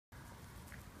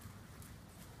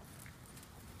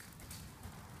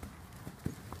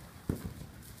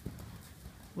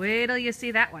Wait till you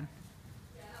see that one.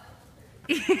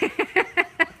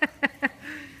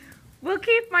 We'll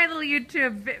keep my little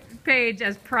YouTube page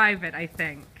as private, I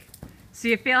think. So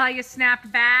you feel how you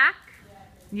snapped back?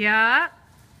 Yeah.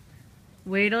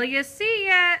 Wait till you see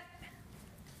it.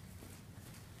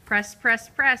 Press, press,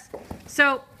 press.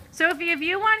 So, Sophie, if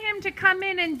you want him to come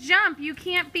in and jump, you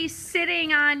can't be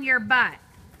sitting on your butt.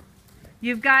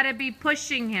 You've got to be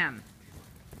pushing him.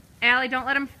 Allie, don't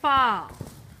let him fall.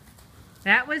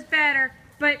 That was better.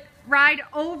 But ride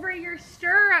over your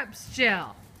stirrups,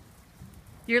 Jill.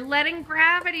 You're letting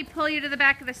gravity pull you to the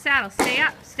back of the saddle. Stay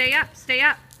up, stay up, stay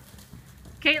up.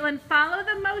 Caitlin, follow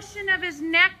the motion of his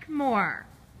neck more.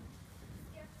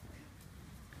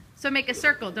 So make a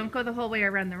circle. Don't go the whole way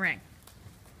around the ring.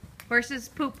 Horses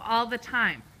poop all the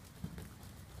time.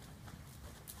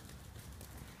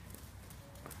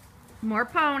 More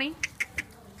pony.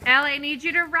 Allie, I need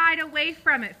you to ride away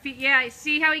from it. Yeah,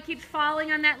 see how he keeps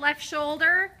falling on that left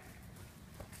shoulder?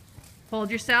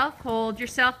 Hold yourself, hold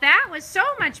yourself. That was so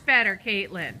much better,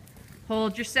 Caitlin.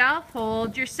 Hold yourself,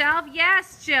 hold yourself.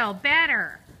 Yes, Jill,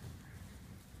 better.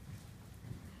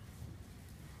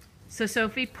 So,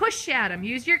 Sophie, push at him.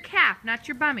 Use your calf, not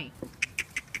your bummy.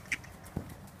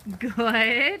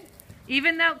 Good.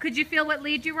 Even though, could you feel what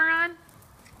lead you were on?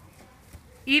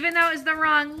 Even though it was the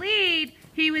wrong lead,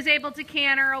 he was able to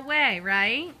canter away,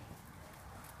 right?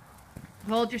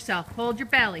 Hold yourself, hold your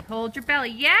belly, hold your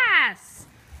belly. Yes!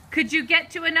 Could you get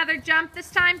to another jump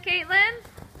this time, Caitlin?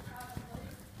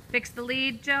 Fix the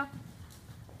lead, Jill.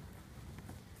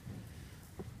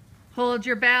 Hold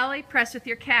your belly, press with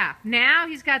your calf. Now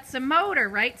he's got some motor,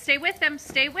 right? Stay with him,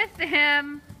 stay with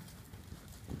him.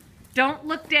 Don't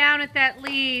look down at that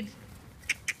lead.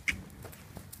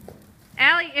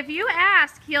 Allie, if you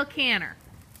ask, he'll canter.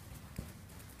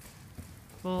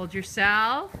 Hold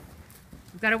yourself.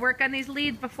 We've got to work on these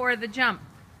leads before the jump.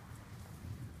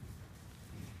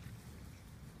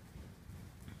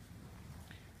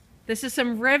 This is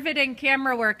some riveting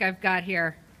camera work I've got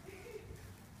here.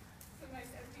 Some nice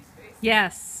empty space.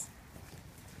 Yes.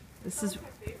 This is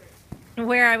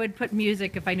where I would put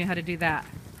music if I knew how to do that.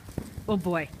 Oh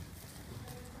boy.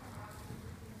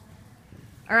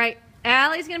 All right,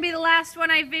 Allie's gonna be the last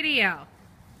one I video.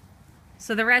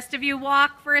 So the rest of you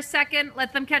walk for a second,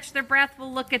 let them catch their breath,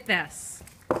 we'll look at this.